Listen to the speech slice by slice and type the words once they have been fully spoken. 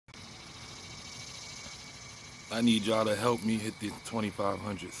I need y'all to help me hit the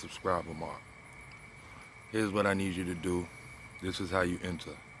 2,500 subscriber mark. Here's what I need you to do. This is how you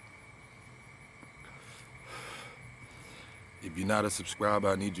enter. If you're not a subscriber,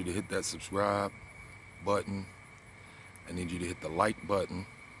 I need you to hit that subscribe button. I need you to hit the like button.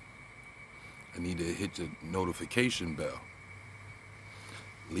 I need to hit the notification bell.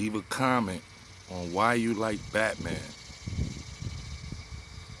 Leave a comment on why you like Batman.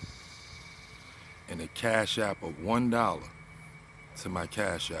 And a cash app of $1 to my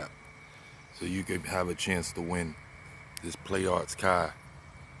cash app, so you can have a chance to win this Play Arts Kai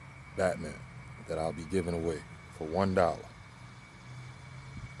Batman that I'll be giving away for $1.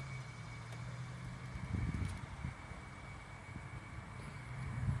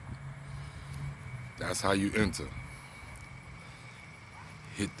 That's how you enter.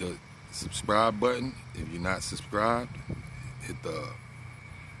 Hit the subscribe button. If you're not subscribed, hit the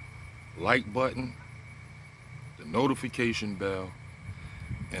like button, the notification bell,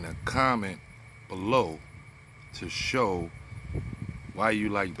 and a comment below to show why you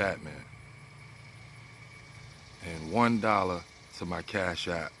like Batman. And $1 to my cash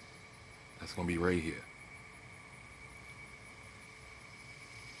app. That's gonna be right here.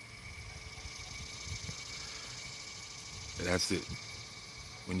 And that's it.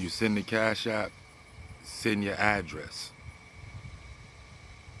 When you send the cash app, send your address.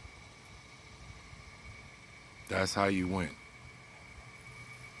 That's how you win.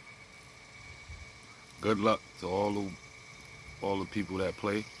 Good luck to all the people that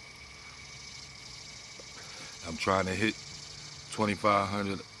play. I'm trying to hit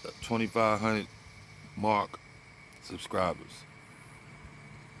 2,500 mark subscribers.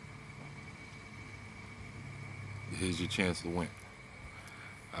 Here's your chance to win.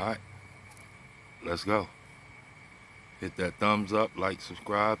 All right, let's go. Hit that thumbs up, like,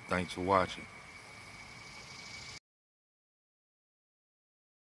 subscribe. Thanks for watching.